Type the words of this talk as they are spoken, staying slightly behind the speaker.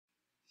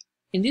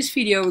In this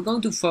video, we're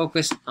going to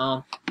focus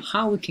on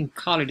how we can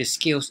color the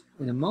scales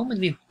the moment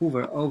we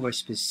hover over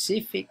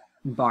specific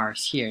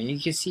bars here. And you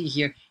can see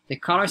here the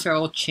colors are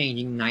all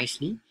changing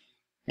nicely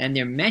and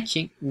they're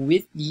matching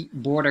with the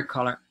border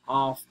color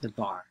of the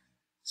bar.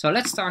 So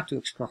let's start to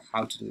explore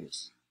how to do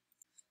this.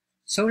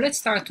 So let's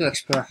start to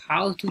explore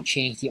how to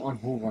change the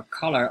onHover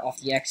color of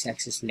the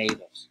x-axis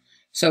labels.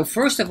 So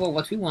first of all,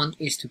 what we want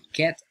is to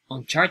get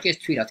on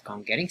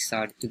chartjs3.com, getting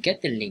started, to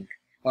get the link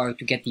or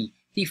to get the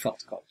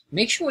default code.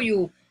 Make sure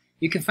you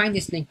can find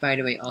this link, by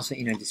the way, also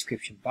in our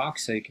description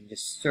box, so you can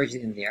just search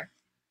it in there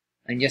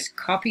and just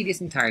copy this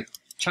entire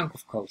chunk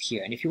of code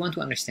here. And if you want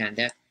to understand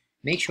that,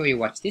 make sure you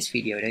watch this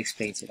video that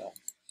explains it all.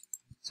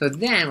 So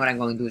then what I'm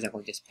going to do is I'm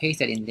going to just paste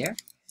that in there,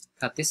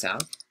 cut this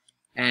out,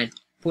 and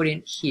put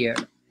in here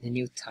the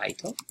new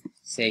title,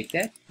 save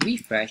that,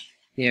 refresh,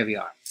 there we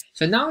are.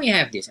 So now we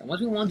have this, and what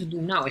we want to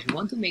do now is we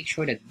want to make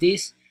sure that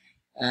this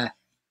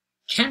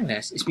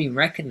canvas is being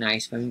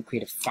recognized when we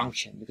create a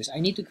function, because I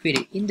need to create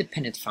an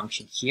independent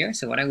function here.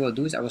 So what I will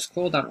do is I will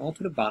scroll down all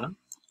to the bottom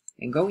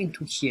and go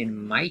into here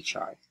in my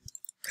chart,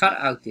 cut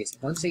out this.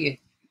 I'm going to say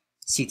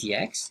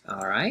CTX,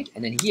 alright,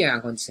 and then here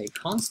I'm going to say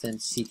constant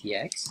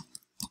CTX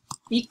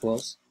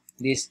equals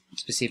this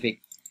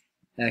specific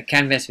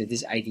canvas with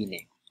this ID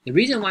name. The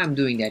reason why I'm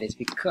doing that is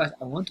because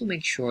I want to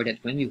make sure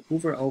that when we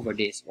hover over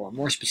this, or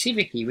more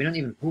specifically, we're not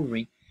even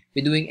hovering,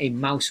 we're doing a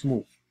mouse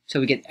move. So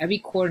we get every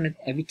coordinate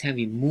every time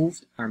we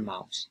moved our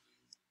mouse.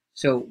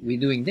 So we're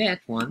doing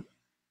that one,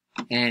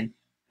 and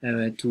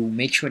to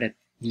make sure that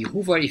the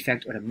hover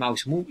effect or the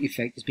mouse move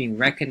effect is being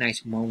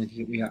recognized the moment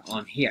we are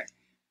on here.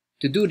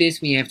 To do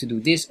this, we have to do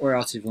this, or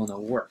else it will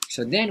not work.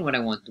 So then what I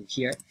want to do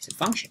here is a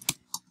function.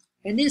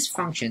 And this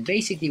function,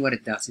 basically what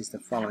it does is the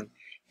following.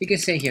 We can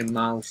say here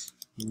mouse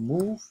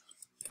move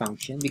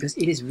function, because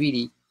it is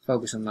really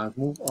focused on mouse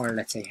move, or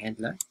let's say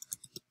handler.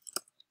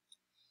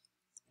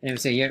 And we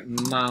say here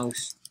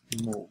mouse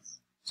move.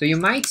 So you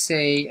might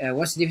say,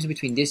 what's the difference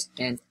between this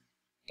and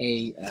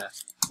a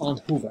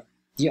onHover?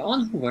 The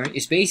onHover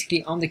is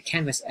basically on the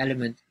canvas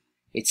element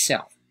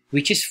itself,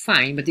 which is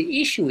fine, but the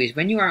issue is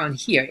when you are on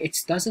here, it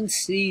doesn't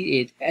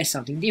see it as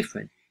something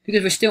different,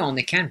 because we're still on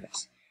the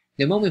canvas.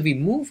 The moment we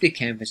move the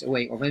canvas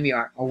away, or when we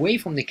are away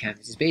from the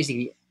canvas, it's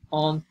basically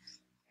on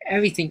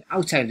everything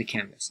outside of the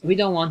canvas. We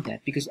don't want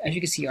that, because as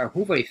you can see, our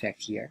hover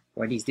effect here,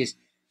 or at least this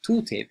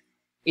tooltip,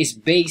 is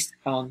based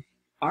on,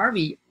 are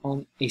we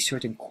on a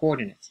certain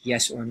coordinate,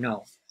 yes or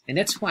no? And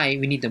that's why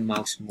we need the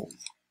mouse move.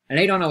 And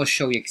later on I will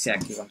show you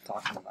exactly what I'm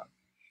talking about.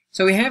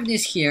 So we have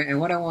this here, and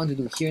what I want to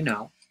do here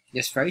now,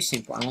 just very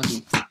simple, I want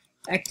to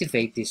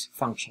activate this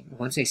function. I'm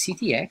going to say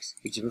CTX,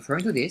 which is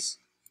referring to this,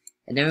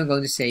 and then we're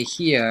going to say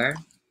here,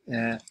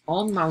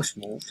 on mouse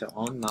move, so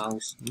on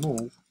mouse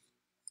move,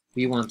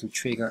 we want to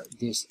trigger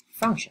this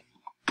function.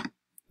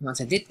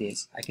 Once I did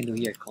this, I can do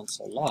here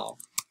console log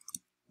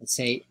and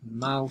say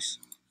mouse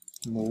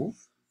move,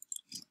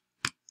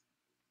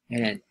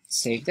 and then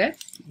save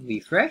that,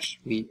 refresh,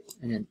 and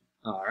then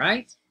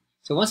alright.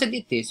 So once I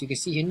did this, you can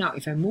see here now,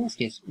 if I move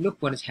this, look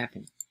what is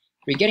happening.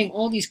 We're getting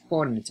all these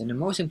coordinates, and the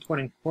most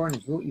important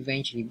coordinate will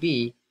eventually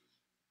be,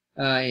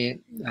 I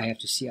have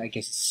to see, I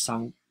guess it's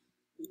some,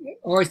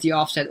 or it's the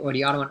offset, or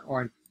the other one,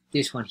 or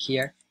this one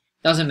here.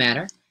 Doesn't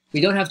matter.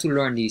 We don't have to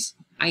learn these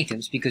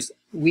items because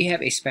we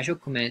have a special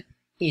command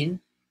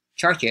in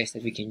Chartjs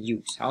that we can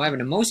use. However,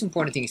 the most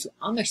important thing is to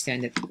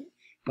understand that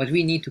what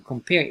we need to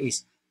compare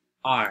is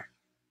our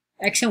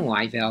X and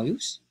Y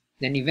values.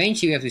 Then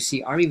eventually we have to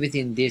see, are we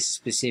within this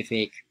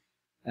specific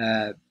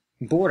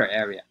border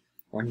area,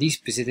 or in these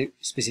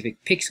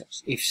specific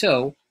pixels? If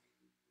so,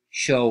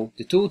 show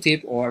the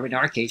tooltip, or in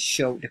our case,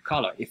 show the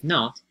color. If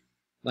not,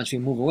 once we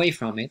move away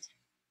from it,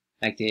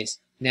 like this,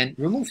 then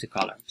remove the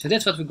color. So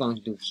that's what we're going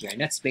to do here, and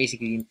that's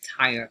basically the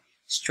entire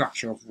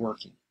structure of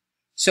working.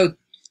 So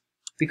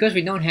because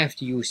we don't have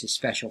to use a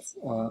special,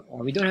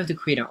 or we don't have to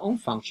create our own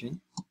function,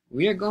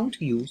 we are going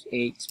to use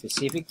a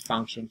specific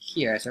function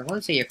here. So I'm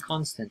going to say a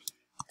constant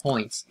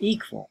points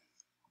equal,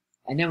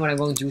 and then what I'm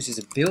going to use is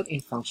a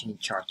built-in function in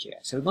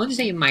Chartjs. So we're going to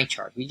say in my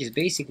chart, which is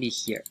basically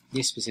here,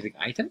 this specific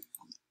item.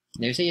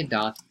 And then we say a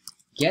dot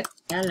get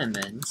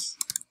elements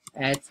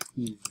at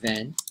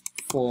event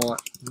for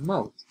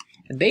mode.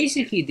 And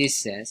basically this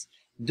says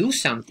do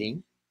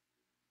something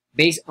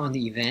based on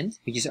the event,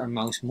 which is our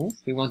mouse move.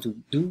 We want to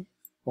do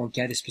or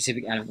get a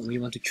specific element, or we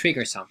want to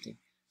trigger something.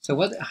 So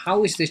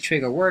how is this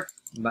trigger work?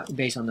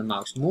 Based on the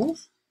mouse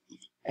move.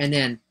 And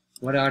then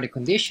what are the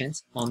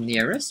conditions? On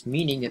nearest,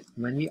 meaning that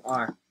when we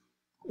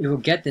will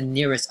get the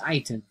nearest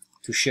item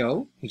to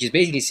show, which is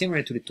basically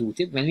similar to the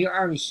tooltip. When we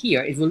are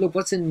here, it will look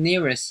what's the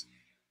nearest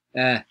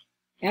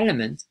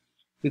element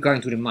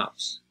regarding to the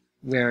mouse,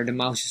 where the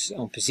mouse is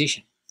on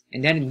position.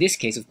 And then in this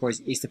case, of course,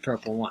 is the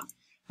purple one.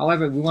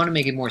 However, we want to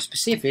make it more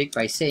specific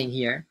by saying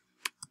here,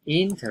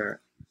 intersect,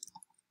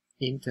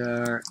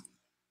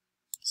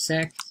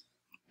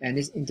 and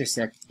this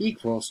intersect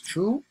equals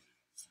true.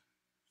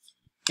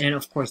 And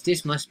of course,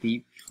 this must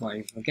be, before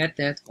I forget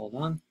that, hold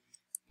on,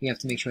 we have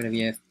to make sure that we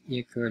have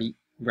here curly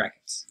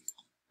brackets.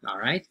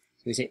 Alright,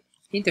 so we say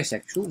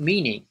intersect through,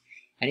 meaning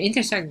an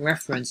intersect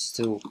reference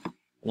to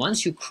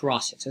once you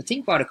cross it. So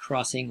think about a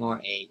crossing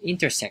or a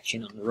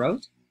intersection on the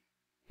road.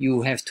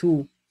 You have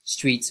two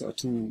streets or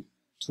two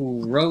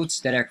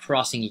roads that are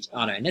crossing each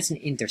other, and that's an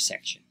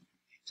intersection.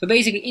 So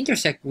basically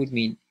intersect would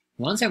mean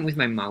once I'm with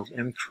my mouse and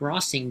I'm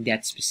crossing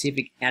that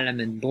specific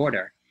element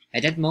border,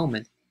 at that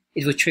moment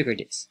it will trigger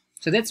this.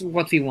 So that's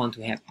what we want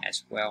to have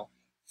as well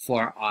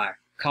for our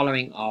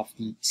coloring of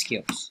the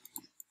skills.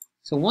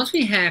 So once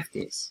we have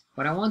this,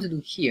 what I want to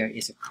do here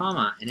is a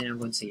comma, and then I'm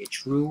going to say a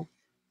true,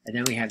 and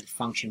then we have the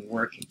function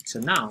working. So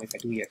now if I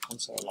do here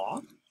console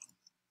log,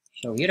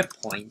 show here the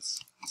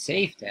points,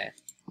 save that,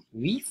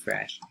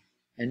 refresh,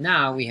 and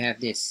now we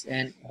have this.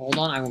 And hold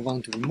on, I'm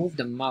going to remove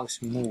the mouse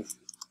move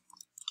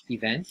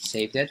event,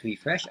 save that,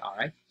 refresh.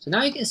 Alright, so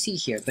now you can see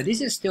here, but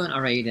this is still an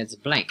array that's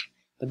blank.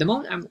 But the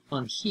moment I'm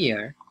on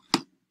here,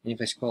 and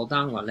if I scroll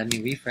down, well, let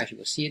me refresh, you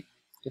will see it.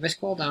 If I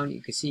scroll down,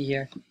 you can see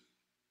here,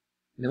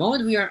 the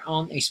moment we are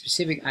on a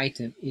specific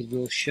item, it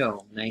will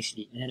show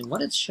nicely. And then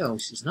what it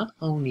shows is not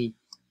only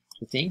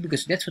the thing,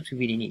 because that's what we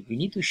really need. We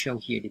need to show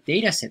here the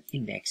dataset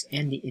index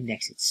and the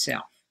index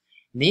itself.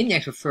 And the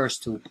index refers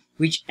to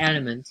which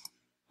element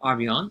are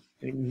we on.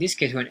 In this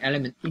case, we're on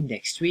element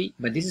index 3,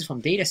 but this is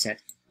from dataset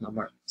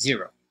number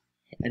 0.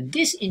 And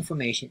this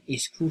information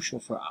is crucial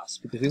for us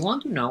because we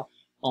want to know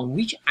on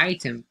which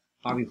item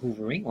are we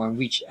hovering, or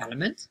which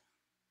element,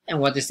 and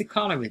what is the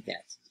color with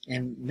that.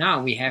 And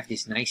now we have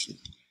this nicely.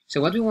 So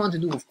what we want to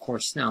do, of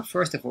course, now,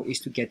 first of all, is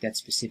to get that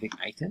specific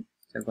item.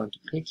 So I'm going to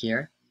click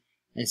here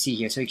and see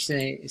here. So you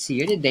can see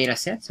here the data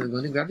set. So we're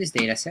going to grab this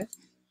data set.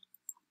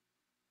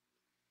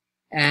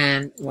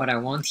 And what I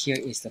want here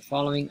is the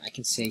following. I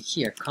can say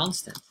here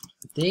constant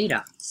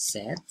data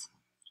set.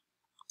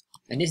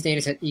 And this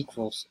data set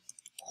equals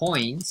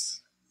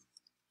points.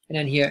 And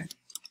then here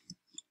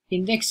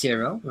index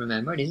 0.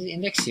 Remember, this is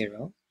index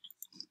 0.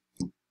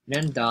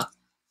 Then dot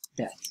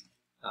that.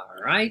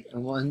 Alright,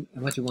 and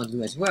what we want to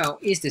do as well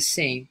is the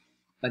same,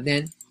 but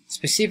then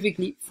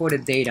specifically for the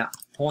data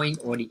point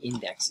or the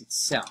index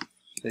itself.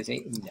 So it's an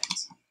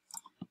index.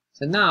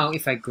 So now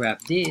if I grab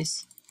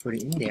this, put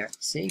it in there,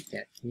 save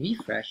that,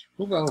 refresh,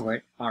 hover over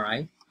it,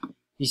 alright.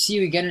 You see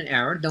we get an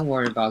error, don't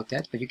worry about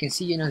that, but you can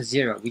see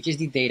 0, which is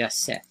the data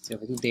set. So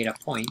if I do data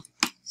point,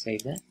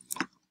 save that,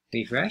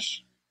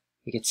 refresh,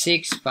 we get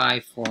 6,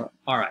 5, 4,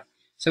 alright.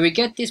 So we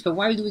get this, but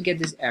why do we get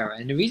this error?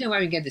 And the reason why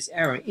we get this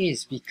error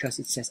is because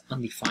it says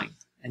undefined.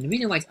 And the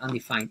reason why it's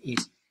undefined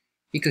is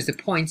because the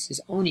points is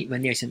only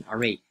when there's an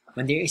array.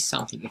 When there is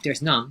something, if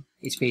there's none,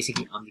 it's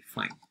basically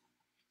undefined.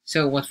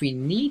 So what we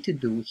need to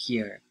do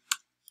here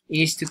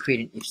is to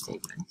create an if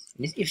statement.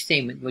 And this if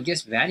statement will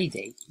just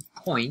validate if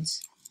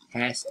points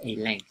has a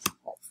length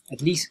of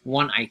at least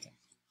one item.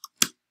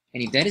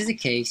 And if that is the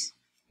case,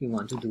 we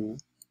want to do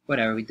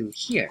whatever we do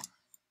here.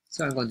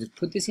 So I'm going to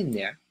put this in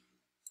there.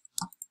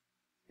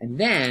 And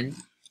then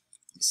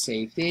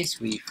save this,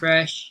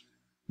 refresh.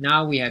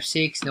 Now we have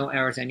 6, no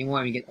errors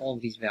anymore. We get all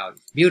of these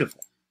values.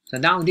 Beautiful. So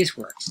now this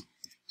works.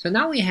 So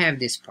now we have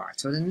this part.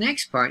 So the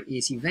next part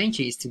is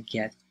eventually is to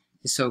get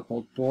the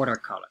so-called border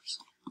colors.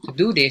 To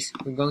do this,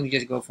 we're going to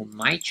just go for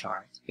my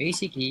chart,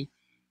 basically.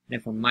 And then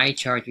from my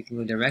chart, we can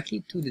go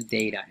directly to the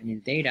data. And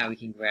in data, we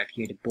can grab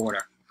here the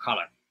border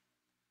color.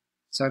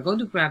 So I'm going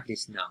to grab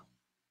this now.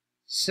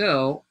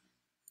 So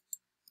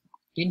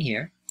in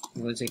here,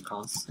 I'm going to say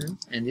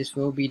constant, and this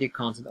will be the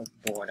constant of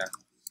border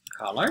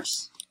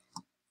colors.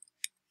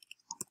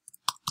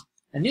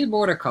 And these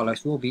border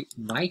colors will be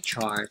my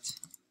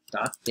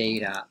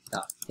chart.data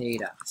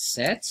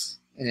sets.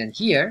 And then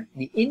here,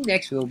 the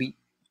index will be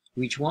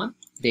which one?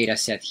 Data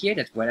set here,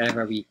 that's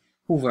whatever we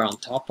hover on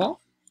top of.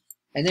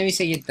 And then we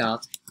say it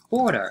dot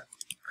border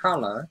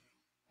color,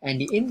 and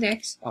the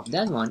index of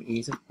that one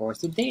is of course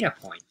the data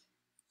point.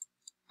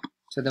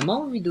 So the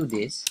moment we do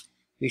this,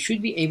 we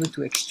should be able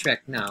to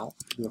extract now,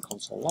 do a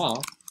console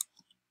log,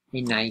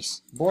 a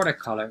nice border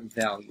color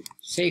value.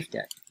 Save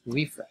that,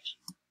 refresh.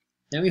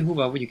 Then we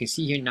hover over, you can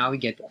see here now we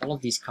get all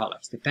of these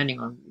colors. Depending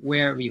on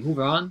where we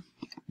hover on,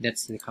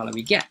 that's the color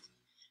we get.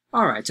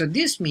 Alright, so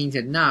this means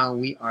that now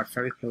we are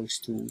very close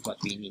to what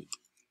we need.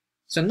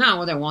 So now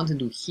what I want to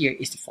do here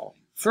is the following.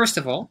 First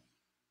of all,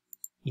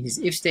 in this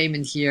if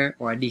statement here,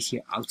 or at least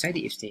here outside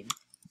the if statement,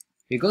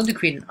 we're going to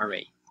create an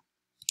array.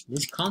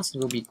 This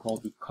constant will be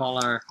called the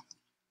color.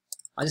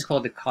 I'll just call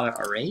it the color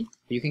array.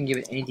 You can give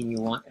it anything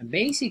you want. And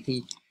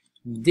basically,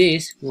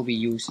 this will be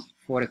used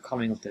for the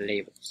coloring of the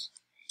labels.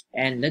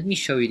 And let me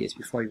show you this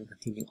before we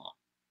continue on.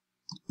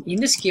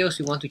 In the scales,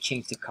 we want to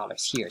change the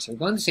colors here. So we're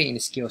going to say in the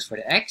scales for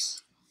the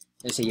X,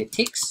 let's say a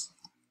ticks.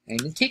 And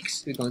in the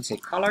ticks, we're going to say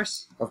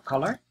colors or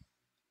color.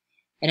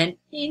 And then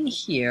in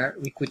here,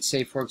 we could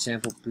say, for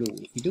example, blue.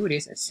 If we do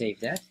this and save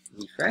that,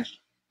 refresh,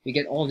 we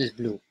get all this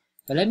blue.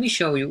 But let me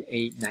show you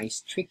a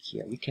nice trick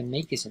here. We can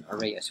make this an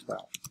array as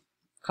well.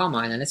 Comma,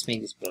 and then let's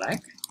make this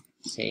black.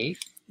 Save,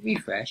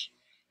 refresh.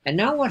 And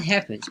now what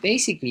happens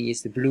basically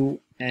is the blue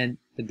and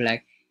the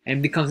black, and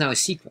it becomes now a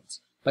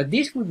sequence. But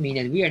this would mean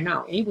that we are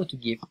now able to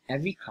give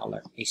every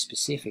color a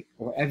specific,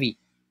 or every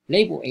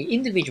label a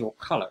individual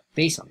color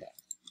based on that.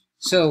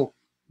 So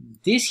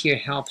this here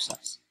helps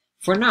us.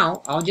 For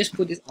now, I'll just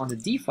put this on the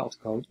default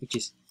code, which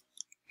is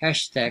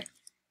hashtag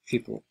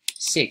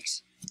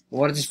 666.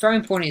 What is very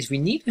important is we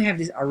need to have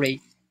this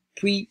array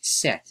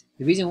preset.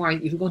 The reason why,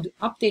 if we're going to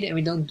update it and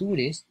we don't do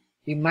this,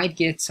 we might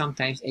get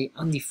sometimes a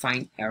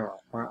undefined error,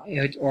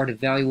 or the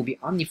value will be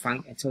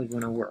undefined until it's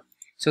going to work.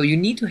 So you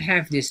need to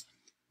have this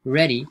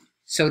ready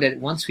so that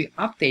once we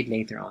update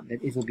later on,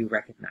 that it will be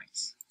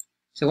recognized.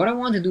 So what I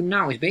want to do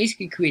now is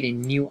basically create a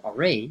new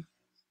array,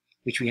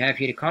 which we have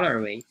here, the color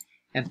array,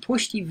 and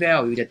push the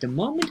value that the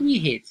moment we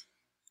hit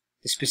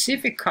the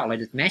specific color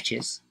that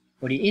matches,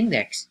 or the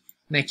index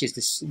matches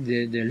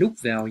the loop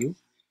value,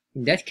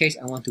 in that case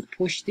I want to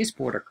push this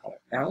border color,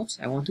 else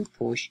I want to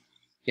push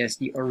just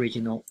the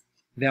original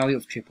value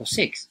of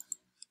 666.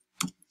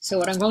 So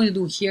what I'm going to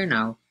do here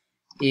now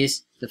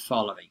is the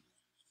following.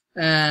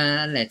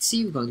 Let's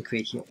see, we're going to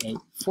create here a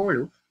for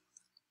loop.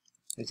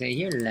 Let's say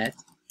here let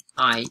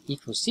I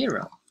equals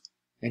 0.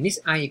 And this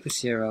I equals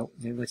 0,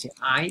 then I'm going to say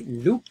I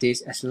loop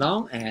this as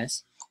long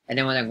as, and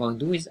then what I'm going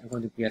to do is I'm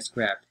going to just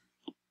grab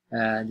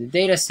the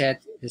data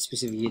set,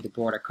 specifically the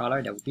border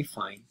color, that would be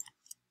fine.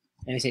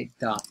 And we say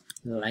dot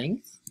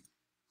length.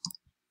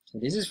 So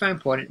this is very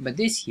important, but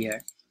this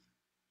here,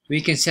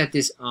 we can set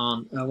this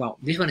on, well,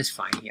 this one is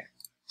fine here.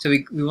 So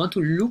we want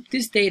to loop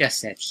this data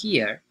set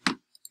here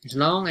as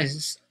long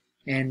as,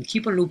 and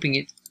keep on looping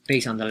it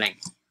based on the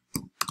length.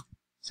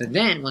 So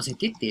then once I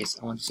did this,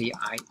 I want to say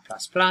I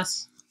plus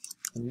plus,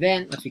 and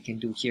then what we can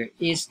do here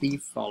is the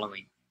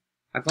following.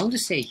 I'm going to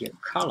say here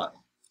color,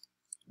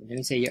 and then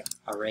we say here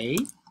array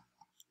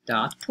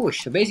dot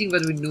push. So basically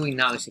what we're doing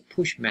now is a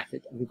push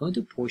method, and we're going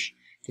to push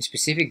the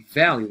specific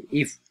value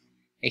if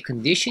a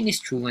condition is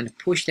true and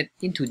push that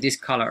into this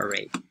color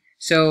array.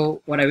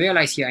 So what I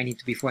realize here, I need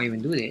to, before I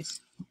even do this,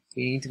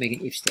 we need to make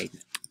an if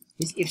statement.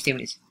 This if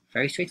statement is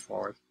very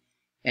straightforward,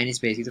 and it's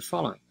basically the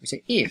following. We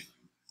say if,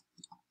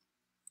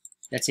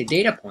 let's say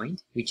data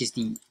point, which is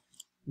the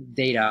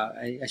data,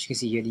 as you can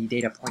see here, the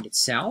data point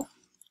itself,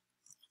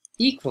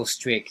 equals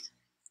strict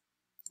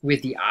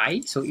with the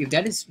I. So if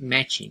that is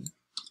matching,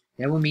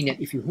 that will mean that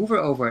if you hover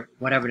over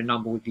whatever the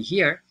number would be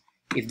here,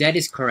 if that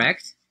is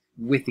correct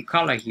with the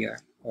color here,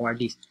 or at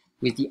least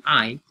with the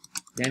I,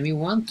 then we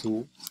want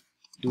to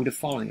do the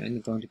following. I'm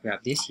going to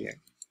grab this here,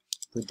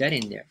 put that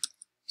in there,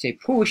 say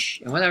push,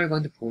 and what are we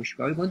going to push?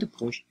 Well, we're going to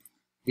push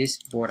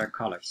this border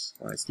colors,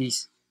 or it's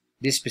this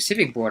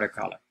specific border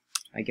color.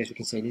 I guess we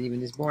can say that even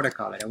this border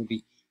color, that would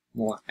be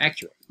more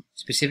accurate.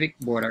 Specific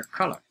border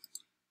color.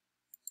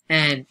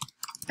 And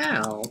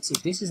else,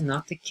 if this is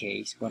not the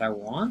case, what I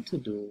want to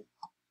do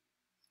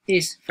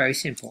is very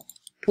simple.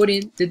 Put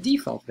in the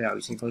default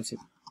value. So you go to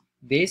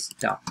this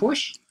dot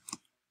push.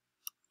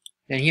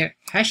 Then here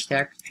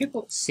hashtag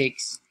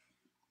 666.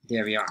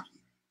 There we are.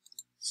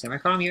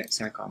 Semicolon here,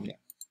 semicolon there.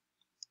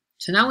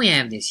 So now we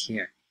have this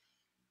here.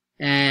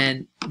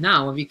 And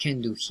now what we can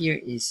do here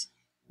is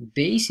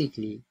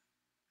basically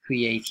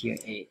create here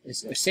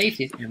save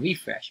it and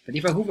refresh. But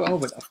if I hover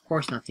over it, of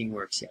course nothing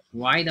works yet.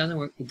 Why it doesn't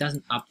work? It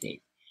doesn't update.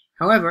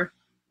 However,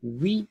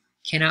 we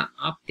cannot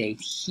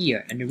update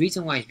here, and the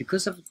reason why is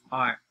because of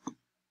our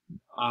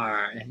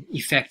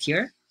effect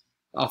here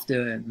of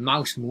the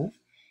mouse move.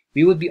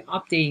 We would be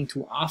updating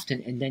too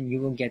often, and then you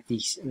will get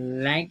this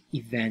lag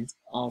event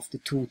of the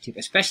tooltip.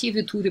 Especially if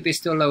the tooltip is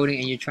still loading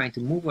and you're trying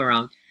to move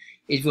around,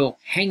 it will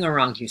hang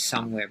around here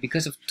somewhere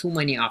because of too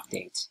many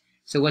updates.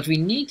 So what we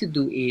need to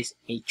do is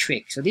a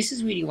trick. So this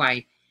is really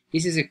why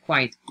this is a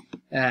quite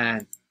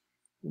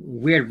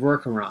weird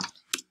workaround.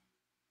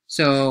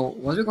 So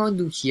what we're going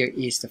to do here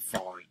is the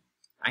following.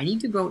 I need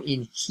to go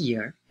in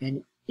here,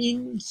 and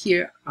in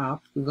here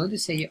up, we're going to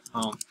say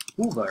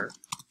onHover.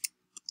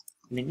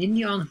 And then in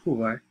the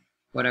onHover,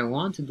 what I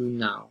want to do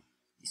now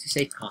is to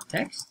say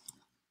context.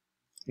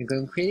 We're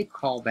going to create a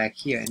callback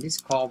here, and this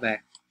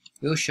callback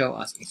will show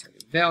us a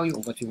certain value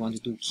of what we want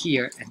to do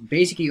here. And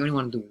basically, you only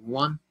want to do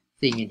one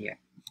thing in here.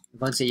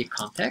 We're going to say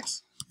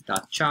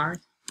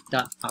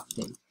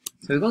context.chart.update.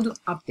 So we're going to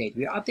update.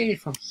 We update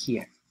it from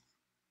here.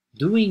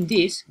 Doing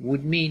this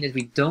would mean that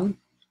we don't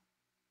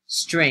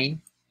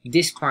strain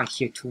this part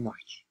here too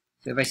much.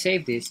 So if I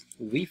save this,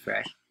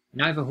 refresh,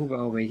 now if I hover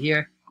over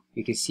here,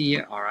 you can see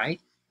here, alright,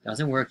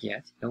 doesn't work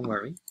yet, don't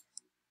worry.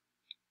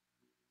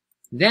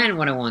 Then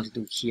what I want to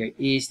do here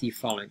is the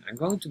following. I'm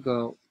going to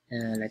go,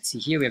 let's see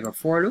here, we have a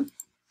for loop.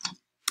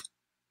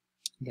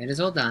 That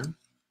is all done.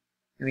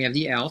 And we have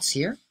the else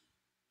here.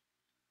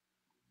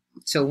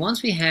 So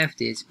once we have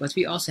this, what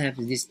we also have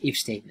is this if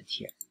statement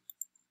here.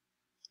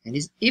 And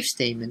this if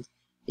statement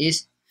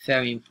is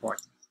very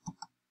important.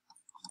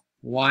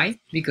 Why?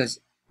 Because,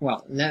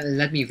 well,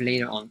 let me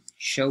later on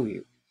show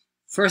you.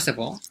 First of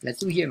all, let's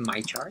do here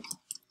my chart.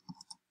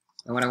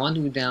 And what I want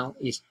to do now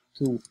is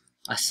to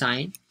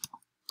assign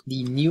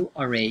the new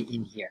array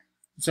in here.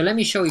 So let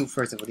me show you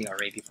first of all the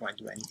array before I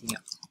do anything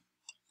else.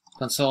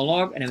 Console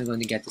log, and then we're going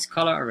to get this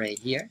color array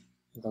here.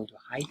 I'm going to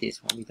hide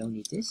this one, we don't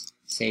need this.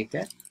 Save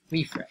that,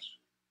 refresh.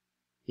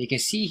 You can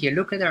see here,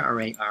 look at our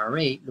array. Our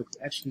array looks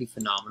absolutely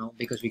phenomenal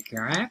because we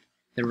grab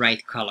the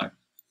right color.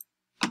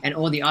 and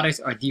all the others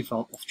are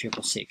default of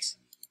 666.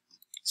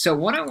 So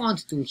what I want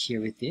to do here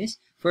with this,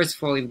 first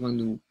of all, we're going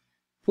to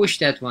push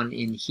that one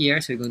in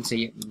here. So we're going to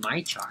say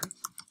my chart,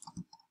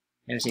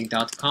 and we say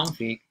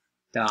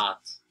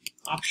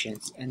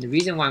 .config.options. And the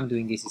reason why I'm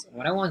doing this is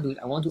what I want to do is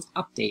I want to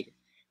update it,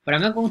 but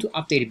I'm not going to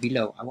update it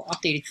below. I will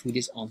update it through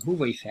this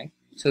onHover effect.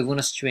 So we want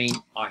to strain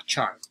our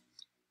chart,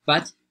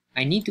 but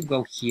I need to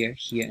go here,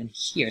 here, and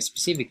here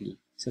specifically.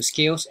 So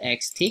scales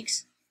x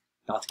ticks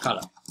dot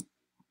color,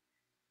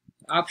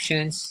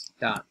 options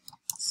dot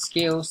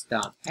scales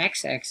dot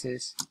x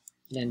axis,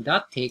 then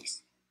dot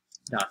ticks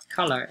dot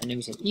color, and then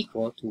we say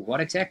equal to what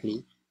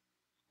exactly,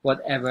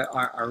 whatever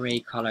our array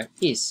color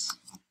is.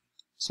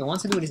 So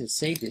once I do this and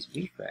save this,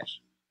 refresh.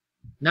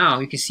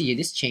 Now you can see here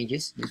this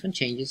changes, this one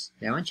changes,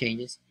 that one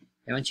changes,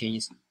 that one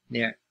changes,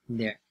 there, and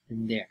there,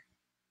 and there.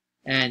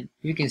 And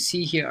you can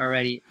see here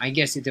already, I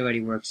guess it already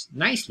works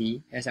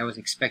nicely as I was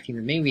expecting,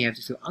 that maybe we have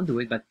to still undo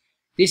it, but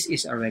this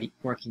is already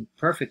working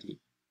perfectly.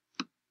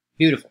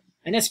 Beautiful.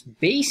 And that's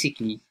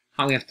basically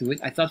how we have to do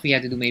it. I thought we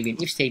had to do maybe an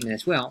if statement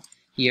as well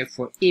here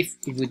for if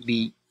it would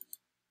be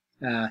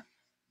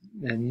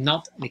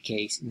not the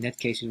case. In that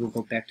case, it will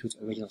go back to its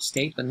original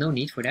state, but no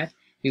need for that.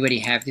 We already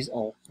have this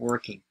all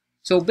working.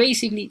 So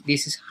basically,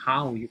 this is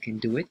how you can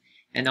do it.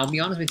 And I'll be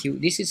honest with you,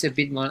 this is a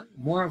bit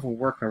more of a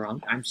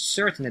workaround. I'm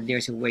certain that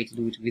there's a way to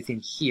do it within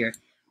here,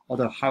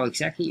 although how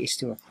exactly is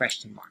still a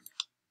question mark.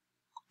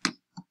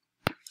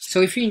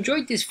 So if you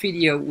enjoyed this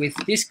video with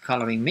this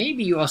coloring,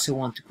 maybe you also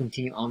want to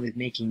continue on with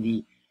making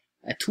the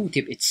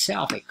tooltip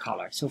itself a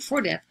color. So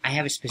for that, I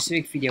have a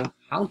specific video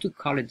how to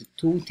color the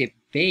tooltip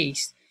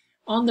based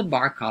on the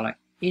bar color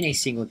in a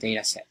single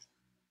data set.